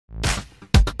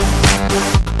Anchor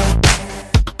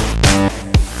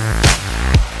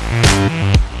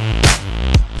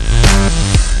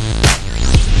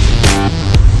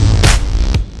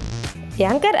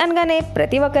అనగానే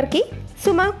ప్రతి ఒక్కరికి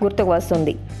సుమ గుర్తుకు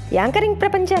వస్తుంది. యాంకరింగ్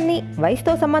ప్రపంచాన్ని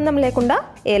వయసుతో సంబంధం లేకుండా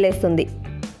ఏలేస్తుంది.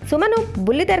 సుమను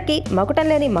బుల్లితెరకి మకుటం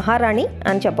లేని మహారాణి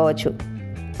అని చెప్పవచ్చు.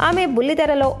 ఆమె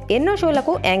బుల్లితెరలో ఎన్నో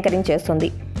షోలకు యాంకరింగ్ చేస్తుంది.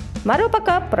 మరోపక్క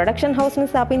ప్రొడక్షన్ హౌస్ను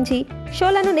స్థాపించి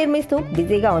షోలను నిర్మిస్తూ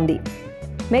బిజీగా ఉంది.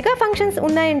 మెగా ఫంక్షన్స్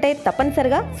ఉన్నాయంటే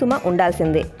తప్పనిసరిగా సుమ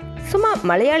ఉండాల్సిందే. సుమ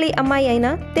మలయాళీ అమ్మాయి అయినా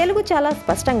తెలుగు చాలా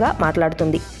స్పష్టంగా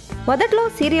మాట్లాడుతుంది. మొదట్లో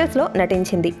సీరియల్స్లో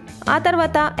నటించింది. ఆ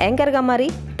తర్వాత యాంకర్గా మారి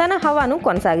తన హవాను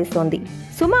కొనసాగిస్తోంది.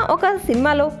 సుమ ఒక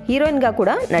సినిమాలో హీరోయిన్గా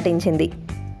కూడా నటించింది.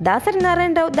 దాసరి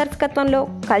నారాయణరావు దర్శకత్వంలో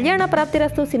కళ్యాణ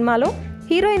ప్రాప్తిరస్తు సినిమాలో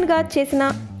హీరోయిన్గా చేసిన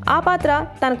ఆ పాత్ర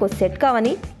తనకు సెట్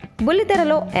కావని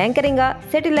బుల్లితెరలో యాంకరింగ్గా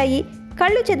సెటిల్ అయ్యి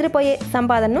కళ్ళు చెదిరిపోయే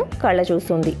సంపాదనను కళ్ళ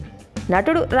చూస్తుంది.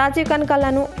 నటుడు రాజీవ్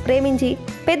కనకాలను ప్రేమించి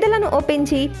పెద్దలను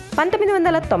ఒప్పించి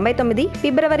 1999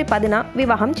 ఫిబ్రవరి 10న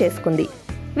వివాహం చేసుకుంది.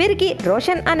 వీరికి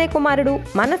రోషన్ అనే కుమారుడు,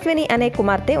 మనస్విని అనే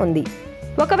కుమార్తె ఉంది.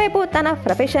 ఒకవైపు తన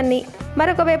ప్రొఫెషన్ని,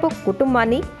 మరొక వైపు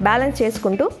కుటుంబాన్ని బ్యాలెన్స్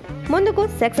చేసుకుంటూ ముందుకు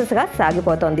సక్సెస్గా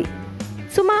సాగిపోతోంది.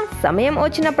 సుమ సమయం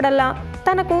వచ్చినప్పుడల్లా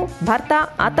తనకు భర్త,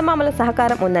 అత్తమామల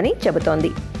సహకారం ఉందని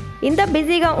చెబుతోంది. ఇంత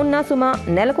బిజీగా ఉన్న సుమ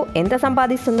నెలకు ఎంత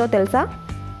సంపాదిస్తుందో తెలుసా?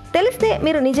 తెలిస్తే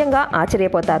మీరు నిజంగా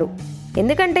ఆశ్చర్యపోతారు.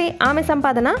 ఎందుకంటే ఆమె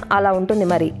సంపాదన అలా ఉంటుంది.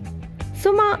 మరి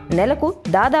సుమ నెలకు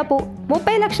దాదాపు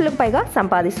 30 లక్షలకు పైగా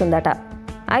సంపాదిస్తుందట.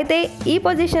 అయితే ఈ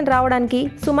పొజిషన్ రావడానికి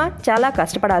సుమ చాలా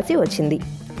కష్టపడాల్సి వచ్చింది.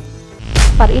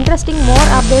 For interesting more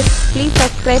updates, please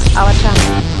subscribe our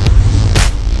channel.